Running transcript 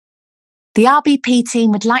The RBP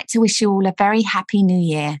team would like to wish you all a very happy new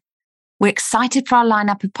year. We're excited for our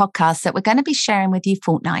lineup of podcasts that we're going to be sharing with you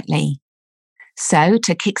fortnightly. So,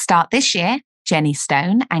 to kickstart this year, Jenny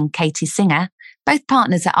Stone and Katie Singer, both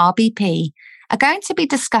partners at RBP, are going to be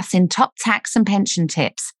discussing top tax and pension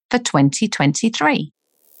tips for 2023.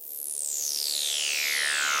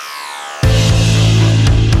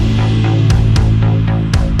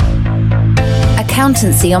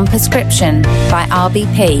 Accountancy on Prescription by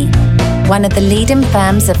RBP, one of the leading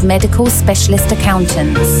firms of medical specialist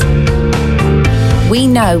accountants. We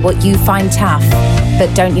know what you find tough,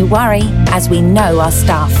 but don't you worry, as we know our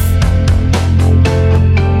stuff.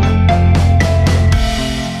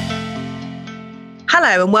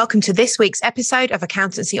 Hello and welcome to this week's episode of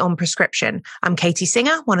Accountancy on Prescription. I'm Katie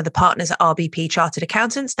Singer, one of the partners at RBP Chartered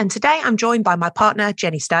Accountants, and today I'm joined by my partner,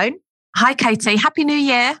 Jenny Stone. Hi, Katie. Happy New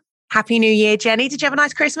Year. Happy New Year, Jenny. Did you have a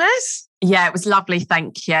nice Christmas? Yeah, it was lovely.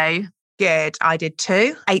 Thank you. Good. I did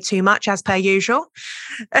too. Ate too much as per usual.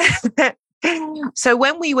 So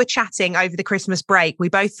when we were chatting over the Christmas break, we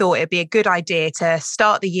both thought it'd be a good idea to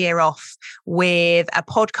start the year off with a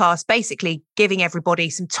podcast, basically giving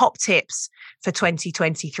everybody some top tips for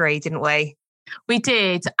 2023, didn't we? We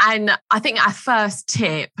did. And I think our first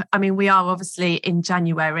tip, we are obviously in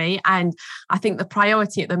January, and I think the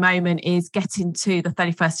priority at the moment is getting to the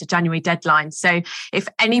 31st of January deadline. So if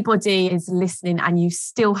anybody is listening and you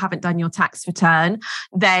still haven't done your tax return,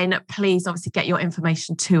 then please obviously get your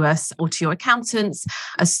information to us or to your accountants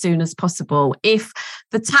as soon as possible. If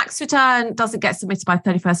the tax return doesn't get submitted by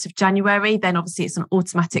 31st of January, then obviously it's an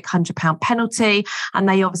automatic £100 penalty, and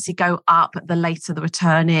they obviously go up the later the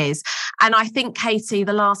return is. And I think, Katie,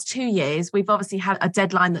 the last 2 years, we've obviously had a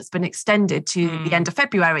deadline that's been extended to the end of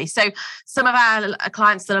February. So some of our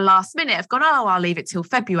clients that are last minute have gone, I'll leave it till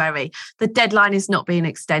February. The deadline is not being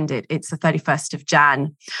extended. It's the 31st of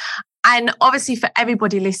Jan. And obviously for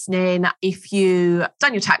everybody listening, if you've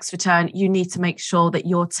done your tax return, you need to make sure that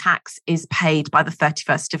your tax is paid by the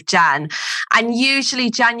 31st of Jan. And usually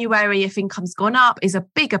January, if income's gone up, is a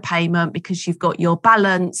bigger payment because you've got your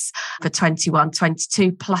balance for 21,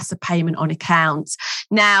 22 plus a payment on account.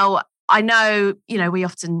 Now, I know, we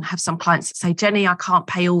often have some clients that say, Jenny, I can't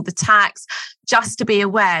pay all the tax. Just to be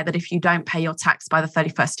aware that if you don't pay your tax by the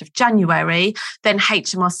 31st of January, then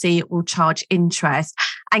HMRC will charge interest.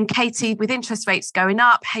 And Katie, with interest rates going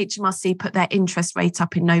up, HMRC put their interest rate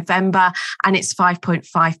up in November and it's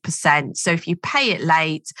 5.5%. So if you pay it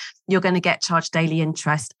late, you're going to get charged daily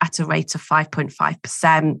interest at a rate of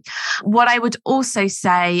 5.5%. What I would also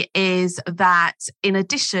say is that in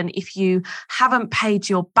addition, if you haven't paid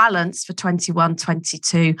your balance for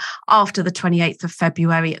 21-22 after the 28th of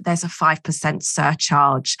February, there's a 5%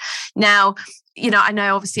 surcharge. Now, I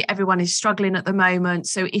know obviously everyone is struggling at the moment.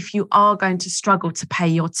 So if you are going to struggle to pay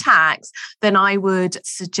your tax, then I would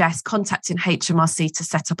suggest contacting HMRC to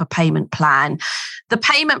set up a payment plan. The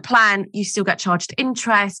payment plan, you still get charged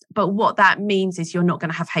interest, but what that means is you're not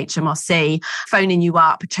going to have HMRC phoning you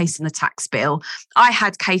up, chasing the tax bill. I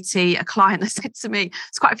had, Katie, a client that said to me,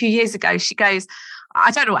 it's quite a few years ago, she goes,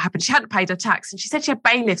 I don't know what happened. She hadn't paid her tax and she said she had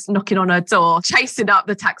bailiffs knocking on her door, chasing up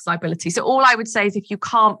the tax liability. So all I would say is if you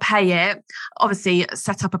can't pay it, obviously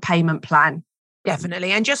set up a payment plan.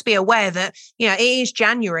 Definitely. And just be aware that, it is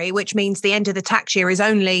January, which means the end of the tax year is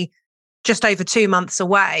only just over 2 months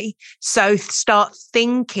away. So start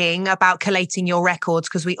thinking about collating your records,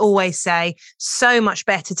 because we always say so much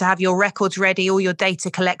better to have your records ready, all your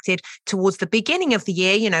data collected towards the beginning of the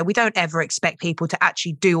year. We don't ever expect people to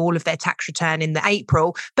actually do all of their tax return in the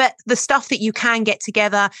April, but the stuff that you can get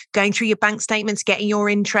together, going through your bank statements, getting your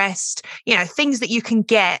interest, things that you can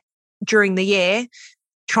get during the year,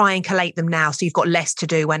 try and collate them now so you've got less to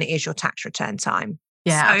do when it is your tax return time.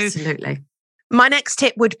 Yeah, absolutely. My next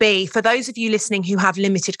tip would be for those of you listening who have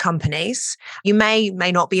limited companies, you may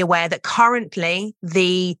not be aware that currently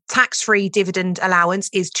the tax-free dividend allowance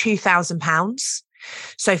is £2,000.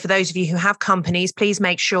 So for those of you who have companies, please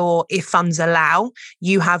make sure if funds allow,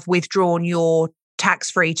 you have withdrawn your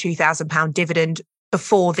tax-free £2,000 dividend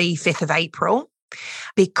before the 5th of April.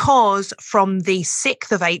 Because from the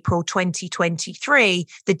 6th of April 2023,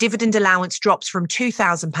 the dividend allowance drops from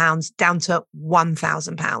 £2,000 down to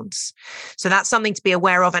 £1,000. So that's something to be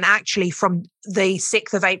aware of. And actually from the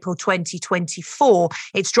 6th of April 2024,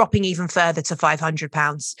 it's dropping even further to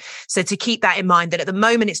 £500. So to keep that in mind, that at the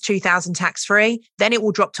moment it's £2,000 tax-free, then it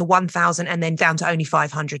will drop to £1,000 and then down to only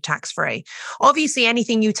 £500 tax-free. Obviously,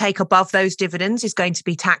 anything you take above those dividends is going to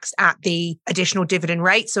be taxed at the additional dividend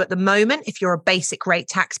rate. So at the moment, if you're a basic rate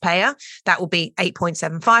taxpayer, that will be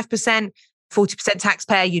 8.75%. 40%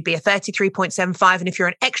 taxpayer, you'd be a 33.75. And if you're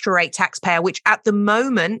an extra rate taxpayer, which at the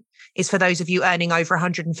moment is for those of you earning over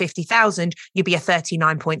 150,000, you'd be a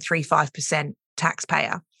 39.35%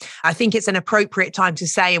 taxpayer. I think it's an appropriate time to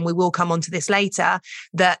say, and we will come on to this later,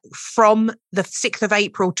 that from the 6th of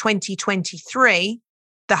April 2023,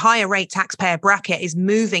 the higher rate taxpayer bracket is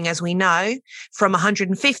moving, as we know, from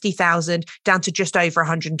 150,000 down to just over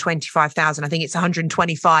 125,000. I think it's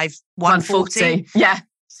 125,140. Yeah.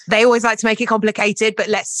 They always like to make it complicated, but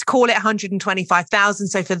let's call it 125,000.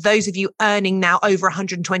 So for those of you earning now over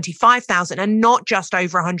 125,000 and not just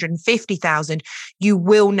over 150,000, you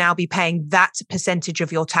will now be paying that percentage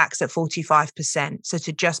of your tax at 45%. So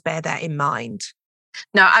to just bear that in mind.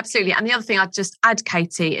 No, absolutely. And the other thing I'd just add,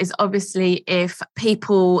 Katie, is obviously if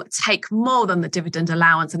people take more than the dividend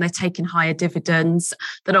allowance and they're taking higher dividends,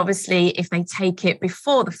 then obviously if they take it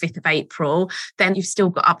before the 5th of April, then you've still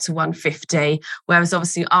got up to 150. Whereas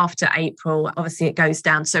obviously after April, obviously it goes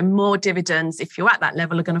down. So more dividends, if you're at that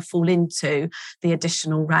level, are going to fall into the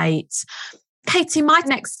additional rate. Katie, my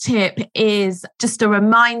next tip is just a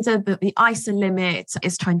reminder that the ISA limit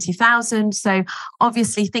is 20,000. So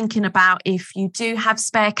obviously thinking about if you do have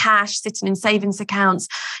spare cash sitting in savings accounts,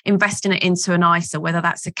 investing it into an ISA, whether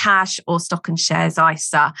that's a cash or stock and shares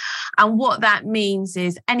ISA. And what that means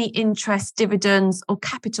is any interest, dividends or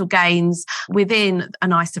capital gains within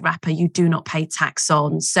an ISA wrapper, you do not pay tax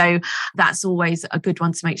on. So that's always a good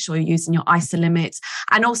one to make sure you're using your ISA limit.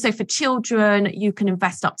 And also for children, you can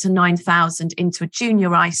invest up to 9,000 into a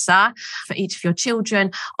junior ISA for each of your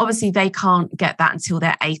children. Obviously, they can't get that until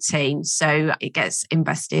they're 18. So it gets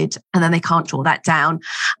invested and then they can't draw that down.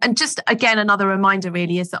 And just again, another reminder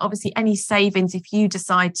really is that obviously any savings, if you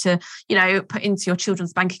decide to, put into your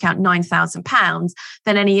children's bank account £9,000,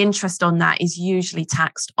 then any interest on that is usually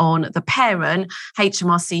taxed on the parent.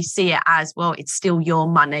 HMRC see it as, well, it's still your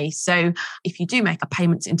money. So if you do make a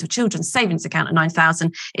payment into a children's savings account at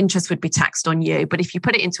 9,000, interest would be taxed on you. But if you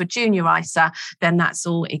put it into a junior ISA, then that's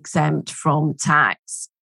all exempt from tax.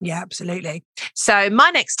 Yeah, absolutely. So my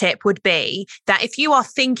next tip would be that if you are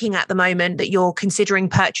thinking at the moment that you're considering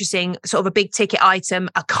purchasing sort of a big ticket item,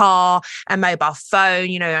 a car, a mobile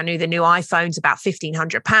phone, I knew the new iPhone's about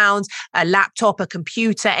 £1,500, a laptop, a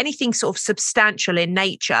computer, anything sort of substantial in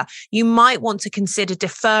nature, you might want to consider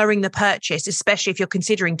deferring the purchase, especially if you're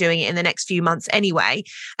considering doing it in the next few months anyway,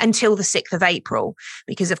 until the 6th of April.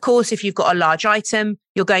 Because of course, if you've got a large item,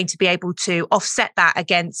 you're going to be able to offset that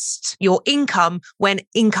against your income when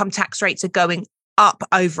income tax rates are going up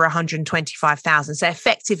over 125,000. So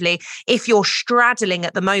effectively, if you're straddling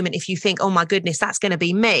at the moment, if you think, oh my goodness, that's going to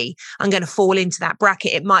be me, I'm going to fall into that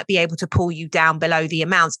bracket, it might be able to pull you down below the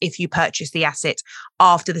amounts if you purchase the asset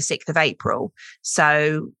after the 6th of April.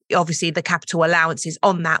 So obviously the capital allowances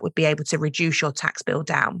on that would be able to reduce your tax bill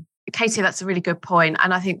down. Katie, that's a really good point.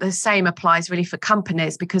 And I think the same applies really for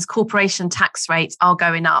companies because corporation tax rates are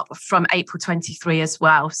going up from April 23 as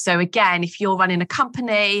well. So again, if you're running a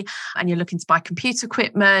company and you're looking to buy computer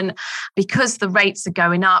equipment, because the rates are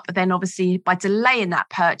going up, then obviously by delaying that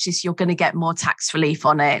purchase, you're going to get more tax relief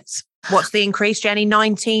on it. What's the increase, Jenny?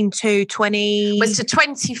 19 to 20? Was to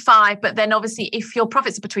 25. But then obviously if your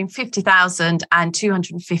profits are between 50,000 and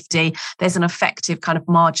 250, there's an effective kind of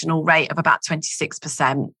marginal rate of about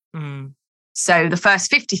 26%. So the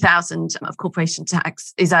first 50,000 of corporation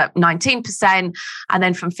tax is at 19%. And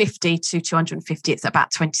then from 50 to 250, it's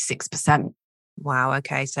about 26%. Wow.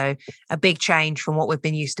 Okay. So a big change from what we've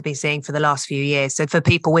been used to be seeing for the last few years. So for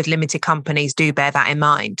people with limited companies, do bear that in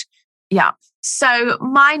mind. Yeah. So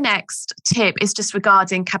my next tip is just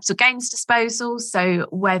regarding capital gains disposal. So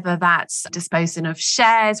whether that's disposing of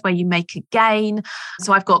shares where you make a gain.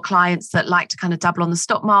 So I've got clients that like to kind of double on the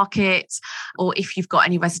stock market, or if you've got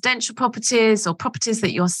any residential properties or properties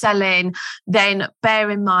that you're selling, then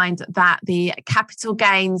bear in mind that the capital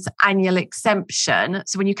gains annual exemption.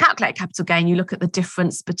 So when you calculate capital gain, you look at the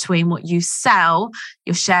difference between what you sell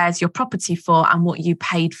your shares, your property for, and what you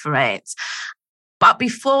paid for it. But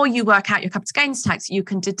before you work out your capital gains tax, you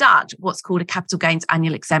can deduct what's called a capital gains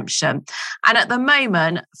annual exemption. And at the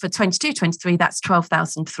moment for 22-23, that's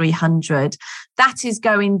 12,300. That is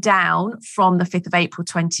going down from the 5th of April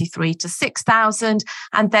 23 to 6,000.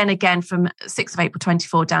 And then again from 6th of April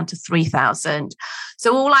 24 down to 3,000.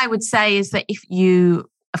 So all I would say is that if you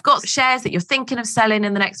have got shares that you're thinking of selling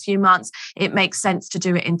in the next few months, it makes sense to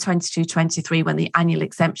do it in 22-23 when the annual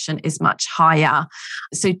exemption is much higher.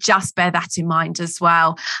 So just bear that in mind as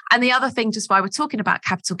well. And the other thing, just while we're talking about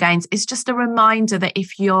capital gains, is just a reminder that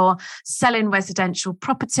if you're selling residential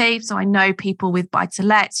property, so I know people with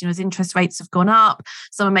buy-to-lets, as interest rates have gone up,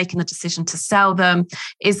 some are making the decision to sell them,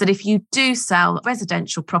 is that if you do sell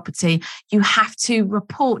residential property, you have to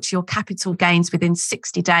report your capital gains within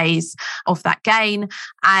 60 days of that gain,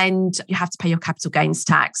 and you have to pay your capital gains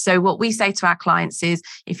tax. So what we say to our clients is,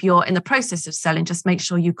 if you're in the process of selling, just make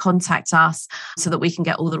sure you contact us so that we can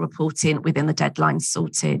get all the reporting within the deadline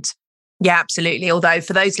sorted. Yeah, absolutely. Although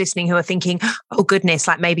for those listening who are thinking, oh goodness,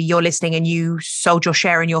 like maybe you're listening and you sold your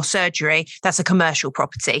share in your surgery, that's a commercial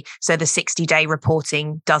property. So the 60-day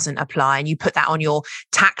reporting doesn't apply. And you put that on your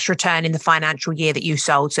tax return in the financial year that you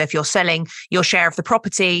sold. So if you're selling your share of the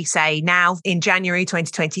property, say now in January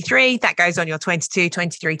 2023, that goes on your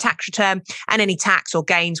 22-23 tax return, and any tax or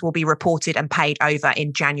gains will be reported and paid over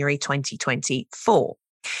in January 2024.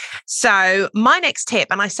 So my next tip,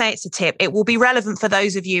 and I say it's a tip, it will be relevant for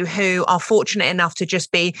those of you who are fortunate enough to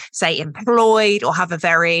just be, say, employed or have a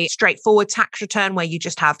very straightforward tax return where you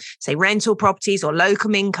just have, say, rental properties or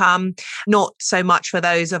locum income. Not so much for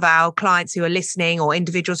those of our clients who are listening or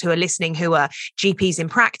individuals who are listening who are GPs in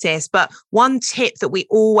practice. But one tip that we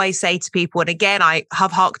always say to people, and again, I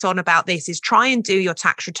have harked on about this, is try and do your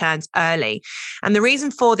tax returns early. And the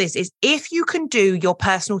reason for this is if you can do your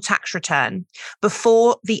personal tax return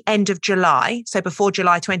before the end of July, so before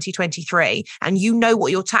July 2023, and you know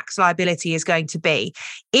what your tax liability is going to be,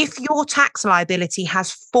 if your tax liability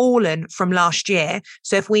has fallen from last year,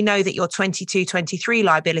 so if we know that your 22-23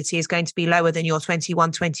 liability is going to be lower than your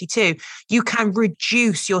 21-22, you can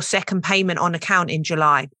reduce your second payment on account in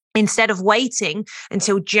July. Instead of waiting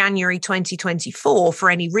until January 2024 for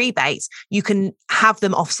any rebates, you can have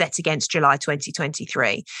them offset against July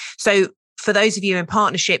 2023. So for those of you in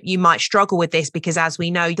partnership, you might struggle with this because, as we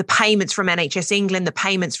know, the payments from NHS England, the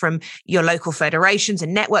payments from your local federations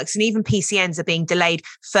and networks, and even PCNs are being delayed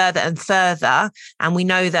further and further. And we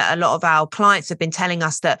know that a lot of our clients have been telling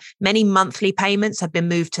us that many monthly payments have been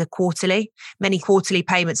moved to quarterly. Many quarterly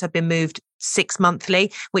payments have been moved 6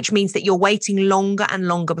 monthly, which means that you're waiting longer and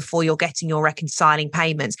longer before you're getting your reconciling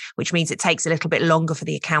payments, which means it takes a little bit longer for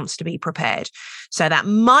the accounts to be prepared. So that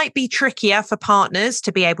might be trickier for partners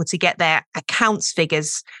to be able to get their accounts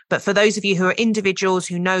figures. But for those of you who are individuals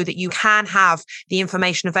who know that you can have the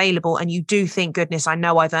information available and you do think, goodness, I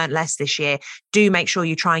know I've earned less this year, do make sure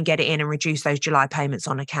you try and get it in and reduce those July payments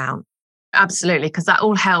on account. Absolutely, because that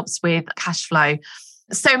all helps with cash flow.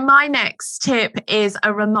 So my next tip is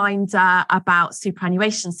a reminder about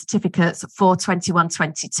superannuation certificates for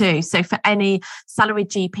 21-22. So for any salaried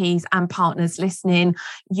GPs and partners listening,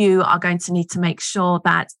 you are going to need to make sure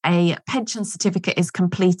that a pension certificate is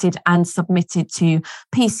completed and submitted to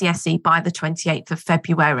PCSE by the 28th of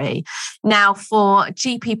February. Now, for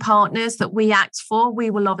GP partners that we act for,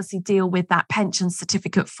 we will obviously deal with that pension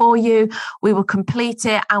certificate for you. We will complete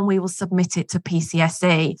it and we will submit it to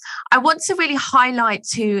PCSE. I want to really highlight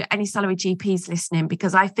to any salary GPs listening,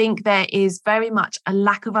 because I think there is very much a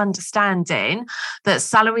lack of understanding that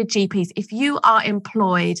salaried GPs, if you are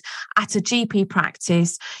employed at a GP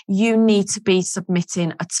practice, you need to be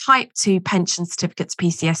submitting a type 2 pension certificate to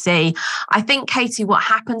PCSE. I think, Katie, what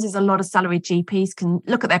happens is a lot of salaried GPs can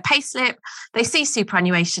look at their payslip, they see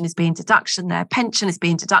superannuation is being deduction, their pension is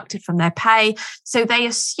being deducted from their pay, so they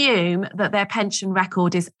assume that their pension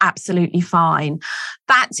record is absolutely fine.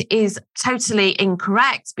 That is totally incorrect,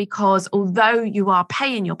 because although you are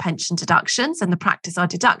paying your pension deductions and the practice are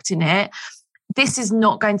deducting it, this is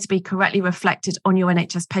not going to be correctly reflected on your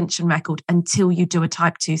NHS pension record until you do a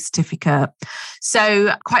type 2 certificate.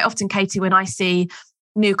 So quite often, Katie, when I see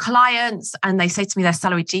new clients and they say to me they're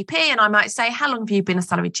salaried GP, and I might say, how long have you been a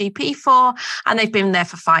salaried GP for? And they've been there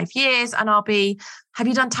for 5 years. And I'll be, have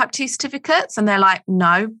you done type 2 certificates? And they're like,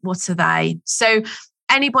 no, what are they? So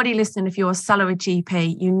anybody listening, if you're a salaried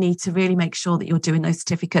GP, you need to really make sure that you're doing those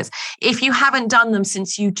certificates. If you haven't done them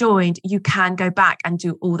since you joined, you can go back and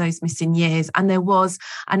do all those missing years. And there was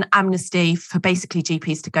an amnesty for basically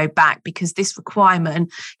GPs to go back because this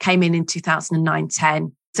requirement came in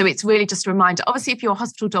 2009-10. So it's really just a reminder. Obviously, if you're a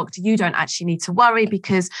hospital doctor, you don't actually need to worry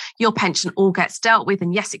because your pension all gets dealt with.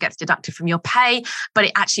 And yes, it gets deducted from your pay, but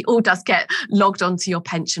it actually all does get logged onto your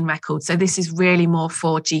pension record. So this is really more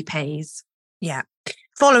for GPs. Yeah.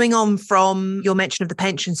 following on from your mention of the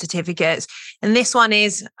pension certificates, and this one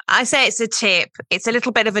is, I say it's a tip. It's a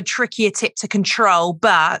little bit of a trickier tip to control,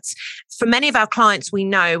 but for many of our clients, we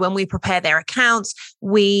know when we prepare their accounts,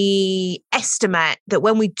 we estimate that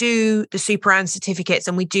when we do the Superann certificates,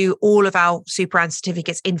 and we do all of our Superann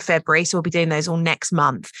certificates in February, so we'll be doing those all next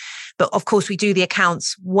month. But of course, we do the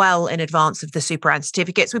accounts well in advance of the Superann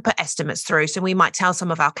certificates. We put estimates through. So we might tell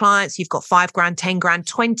some of our clients, you've got 5 grand, 10 grand,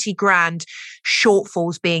 20 grand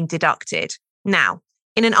shortfalls being deducted. Now,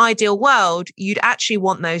 in an ideal world, you'd actually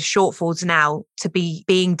want those shortfalls now to be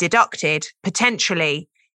being deducted potentially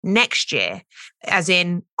next year, as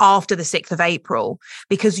in after the 6th of April,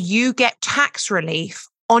 because you get tax relief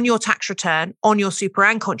on your tax return, on your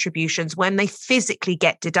Superann contributions when they physically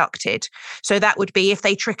get deducted. So that would be if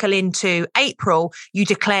they trickle into April, you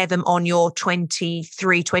declare them on your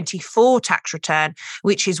 23-24 tax return,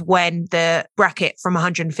 which is when the bracket from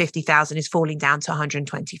 150,000 is falling down to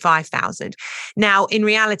 125,000. Now, in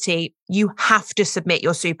reality, you have to submit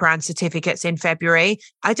your Superann certificates in February.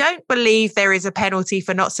 I don't believe there is a penalty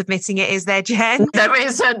for not submitting it, is there, Jen? There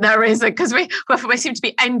isn't, because we seem to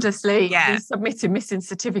be endlessly submitting missing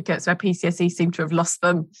certificates where PCSE seem to have lost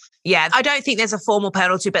them. Yeah, I don't think there's a formal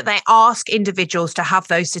penalty, but they ask individuals to have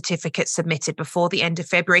those certificates submitted before the end of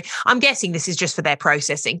February. I'm guessing this is just for their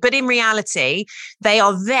processing, but in reality, they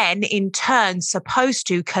are then in turn supposed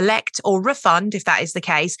to collect or refund, if that is the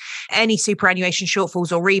case, any superannuation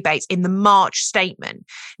shortfalls or rebates in the March statement.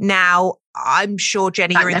 Now, I'm sure,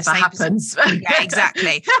 Jenny, that you're in the same happens. Yeah,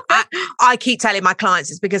 exactly. I keep telling my clients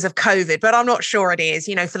it's because of COVID, but I'm not sure it is.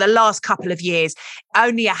 You know, for the last couple of years,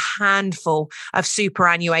 only a handful of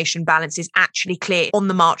superannuation balances actually clear on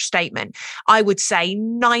the March statement. I would say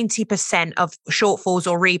 90% of shortfalls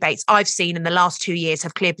or rebates I've seen in the last 2 years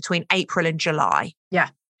have cleared between April and July. Yeah.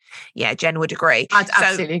 Yeah, Jen would agree. I'd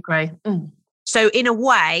absolutely agree. So in a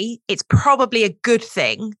way, it's probably a good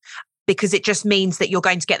thing, because it just means that you're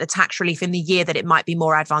going to get the tax relief in the year that it might be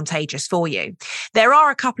more advantageous for you. There are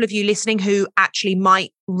a couple of you listening who actually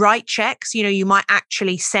might write checks. You know, you might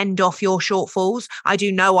actually send off your shortfalls. I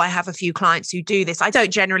do know I have a few clients who do this. I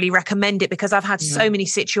don't generally recommend it because I've had so many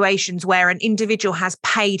situations where an individual has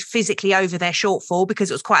paid physically over their shortfall because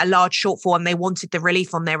it was quite a large shortfall and they wanted the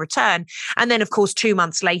relief on their return. And then, of course, 2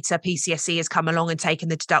 months later, PCSE has come along and taken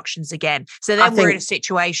the deductions again. So then we're in a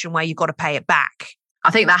situation where you've got to pay it back. I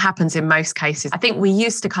think that happens in most cases. I think we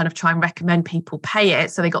used to kind of try and recommend people pay it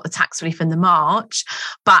so they got the tax relief in the March.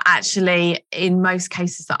 But actually, in most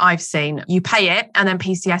cases that I've seen, you pay it and then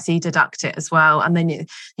PCSE deduct it as well. And then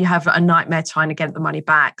you have a nightmare trying to get the money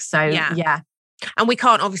back. So, yeah. And we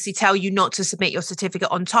can't obviously tell you not to submit your certificate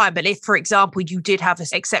on time. But if, for example, you did have an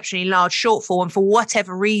exceptionally large shortfall and for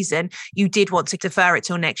whatever reason you did want to defer it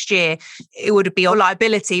till next year, it would be a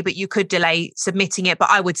liability, but you could delay submitting it. But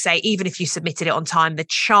I would say even if you submitted it on time, the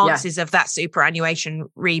chances of that superannuation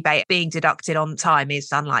rebate being deducted on time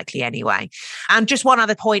is unlikely anyway. And just one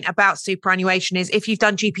other point about superannuation is if you've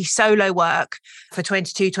done GP solo work for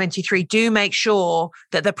 22-23, do make sure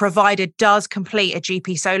that the provider does complete a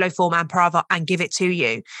GP solo form and give it to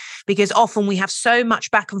you, because often we have so much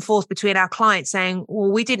back and forth between our clients saying, well,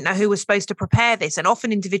 we didn't know who was supposed to prepare this. And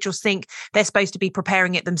often individuals think they're supposed to be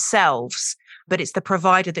preparing it themselves, but it's the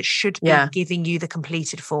provider that should be giving you the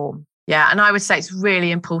completed form. Yeah, and I would say it's really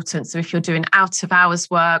important. So if you're doing out of hours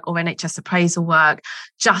work or NHS appraisal work,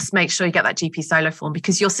 just make sure you get that GP solo form,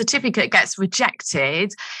 because your certificate gets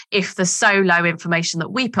rejected if the solo information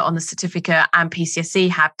that we put on the certificate and PCSE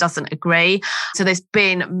have doesn't agree. So there's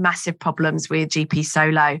been massive problems with GP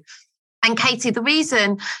solo. And Katie, the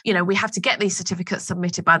reason, we have to get these certificates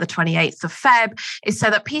submitted by the 28th of Feb is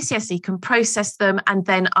so that PCSE can process them and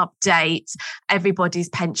then update everybody's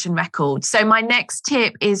pension record. So my next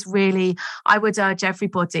tip is really, I would urge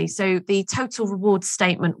everybody. So the Total Reward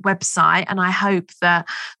Statement website, and I hope that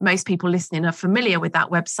most people listening are familiar with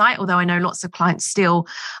that website, although I know lots of clients still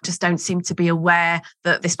just don't seem to be aware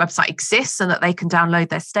that this website exists and that they can download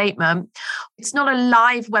their statement. It's not a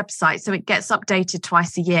live website, so it gets updated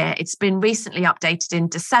twice a year. It's been recently updated in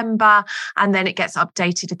December, and then it gets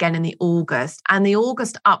updated again in the August. And the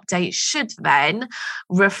August update should then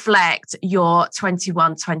reflect your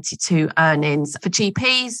 21-22 earnings. For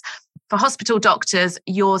GPs, for hospital doctors,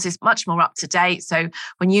 yours is much more up to date. So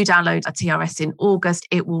when you download a TRS in August,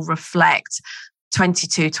 it will reflect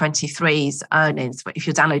 22-23's earnings, if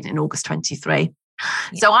you're downloading in August 23.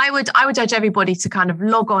 So I would urge everybody to kind of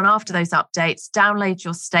log on after those updates, download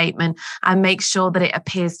your statement and make sure that it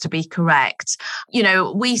appears to be correct.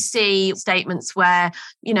 We see statements where,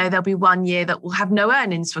 there'll be 1 year that will have no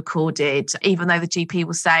earnings recorded, even though the GP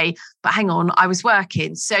will say, but hang on, I was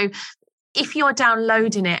working. So if you're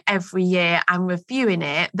downloading it every year and reviewing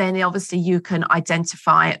it, then obviously you can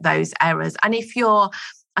identify those errors. And if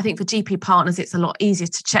I think for GP partners, it's a lot easier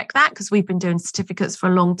to check that because we've been doing certificates for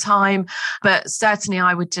a long time. But certainly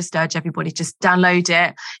I would just urge everybody, just download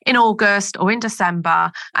it in August or in December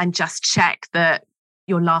and just check that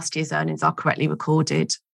your last year's earnings are correctly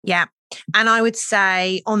recorded. Yeah. And I would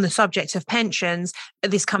say on the subject of pensions,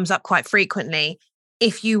 this comes up quite frequently.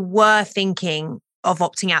 If you were thinking of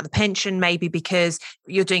opting out the pension, maybe because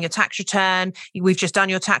you're doing a tax return, we've just done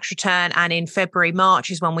your tax return, and in February,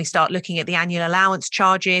 March is when we start looking at the annual allowance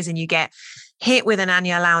charges, and you get hit with an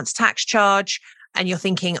annual allowance tax charge, and you're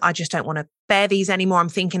thinking, I just don't want to bear these anymore, I'm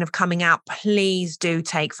thinking of coming out, please do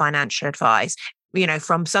take financial advice.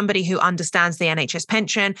 From somebody who understands the NHS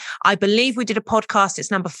pension. I believe we did a podcast.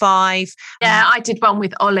 It's number 5. Yeah, I did one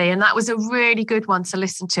with Ollie, and that was a really good one to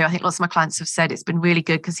listen to. I think lots of my clients have said it's been really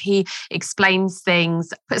good because he explains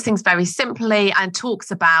things, puts things very simply, and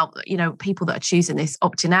talks about, people that are choosing this,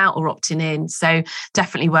 opting out or opting in. So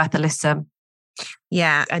definitely worth a listen.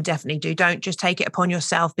 Yeah, I definitely do. Don't just take it upon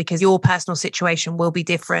yourself because your personal situation will be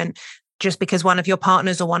different. Just because one of your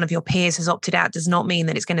partners or one of your peers has opted out does not mean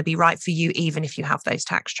that it's going to be right for you, even if you have those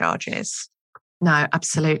tax charges. No,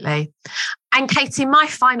 absolutely. And Katie, my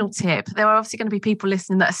final tip, there are obviously going to be people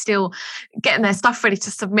listening that are still getting their stuff ready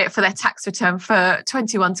to submit for their tax return for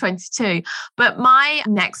 21-22. But my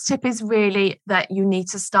next tip is really that you need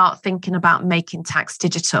to start thinking about Making Tax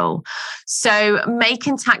Digital. So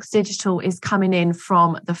Making Tax Digital is coming in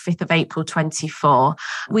from the 5th of April 24.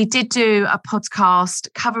 We did do a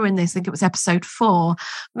podcast covering this, I think it was episode 4.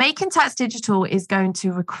 Making Tax Digital is going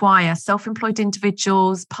to require self-employed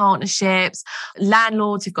individuals, partnerships,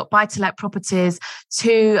 landlords who've got buy-to-let properties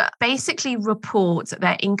to basically report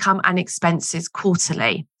their income and expenses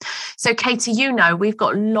quarterly. So Katie, we've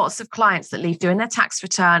got lots of clients that leave doing their tax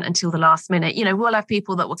return until the last minute. We'll have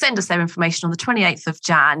people that will send us their information on the 28th of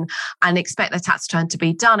Jan and expect their tax return to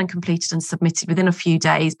be done and completed and submitted within a few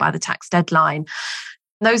days by the tax deadline.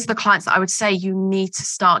 Those are the clients that I would say you need to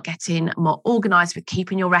start getting more organised with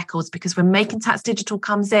keeping your records, because when Making Tax Digital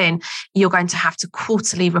comes in, you're going to have to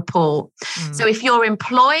quarterly report. So if you're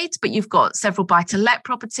employed, but you've got several buy-to-let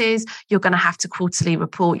properties, you're going to have to quarterly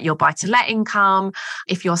report your buy-to-let income.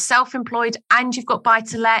 If you're self-employed and you've got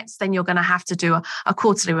buy-to-lets, then you're going to have to do a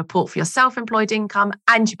quarterly report for your self-employed income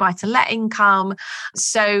and your buy-to-let income.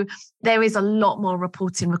 So there is a lot more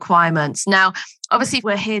reporting requirements. Now, obviously,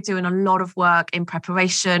 we're here doing a lot of work in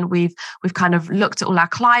preparation. We've kind of looked at all our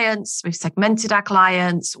clients. We've segmented our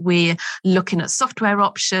clients. We're looking at software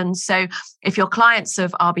options. So if you're clients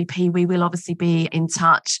of RBP, we will obviously be in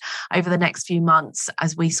touch over the next few months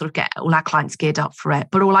as we sort of get all our clients geared up for it.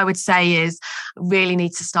 But all I would say is really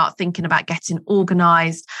need to start thinking about getting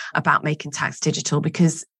organised about Making Tax Digital,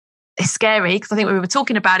 because it's scary, because I think when we were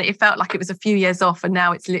talking about it, it felt like it was a few years off, and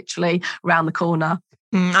now it's literally around the corner.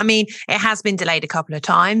 I mean, it has been delayed a couple of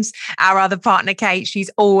times. Our other partner, Kate, she's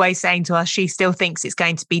always saying to us, she still thinks it's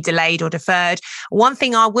going to be delayed or deferred. One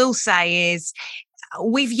thing I will say is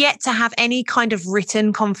we've yet to have any kind of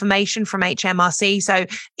written confirmation from HMRC. So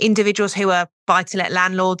individuals who are buy-to-let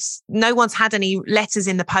landlords, no one's had any letters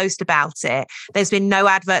in the post about it. There's been no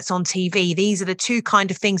adverts on TV. These are the two kind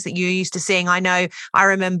of things that you're used to seeing. I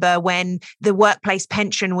remember when the workplace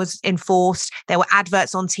pension was enforced, there were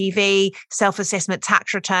adverts on TV, self-assessment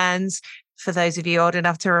tax returns. For those of you old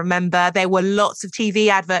enough to remember, there were lots of TV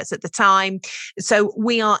adverts at the time. So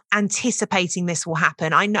we are anticipating this will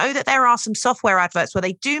happen. I know that there are some software adverts where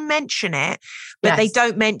they do mention it, but they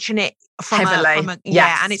don't mention it from a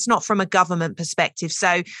and it's not from a government perspective.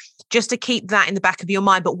 So just to keep that in the back of your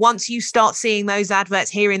mind. But once you start seeing those adverts,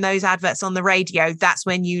 hearing those adverts on the radio, that's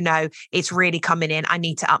when you know it's really coming in. I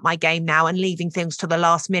need to up my game now, and leaving things to the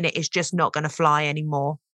last minute is just not going to fly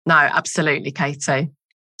anymore. No, absolutely, Katie.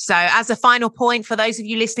 So as a final point, for those of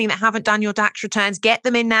you listening that haven't done your tax returns, get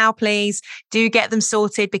them in now, please. Do get them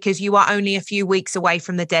sorted, because you are only a few weeks away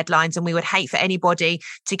from the deadlines, and we would hate for anybody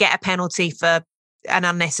to get a penalty for an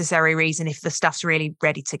unnecessary reason if the stuff's really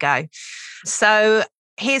ready to go. So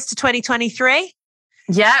here's to 2023.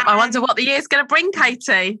 Yeah, I wonder what the year's going to bring,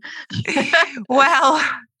 Katie. Well,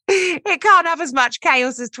 it can't have as much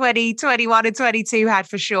chaos as 2021 and 22 had,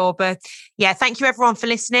 for sure. But yeah, thank you everyone for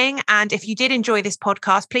listening. And if you did enjoy this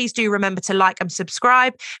podcast, please do remember to like and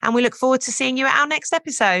subscribe. And we look forward to seeing you at our next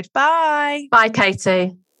episode. Bye. Bye,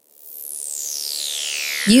 Katie.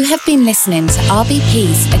 You have been listening to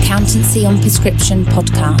RBP's Accountancy on Prescription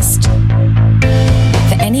podcast.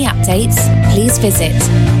 For any updates, please visit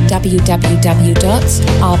www.rbp.co.uk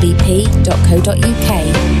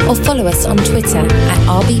or follow us on Twitter at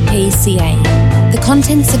RBPCA. The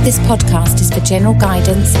contents of this podcast is for general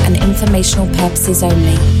guidance and informational purposes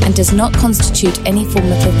only and does not constitute any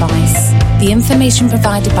form of advice. The information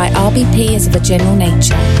provided by RBP is of a general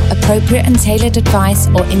nature. Appropriate and tailored advice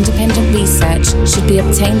or independent research should be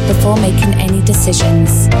obtained before making any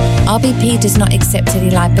decisions. RBP does not accept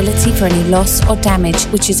any liability for any loss or damage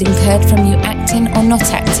which is incurred from you acting or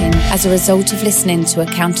not acting as a result of listening to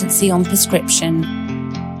Accountancy on Prescription.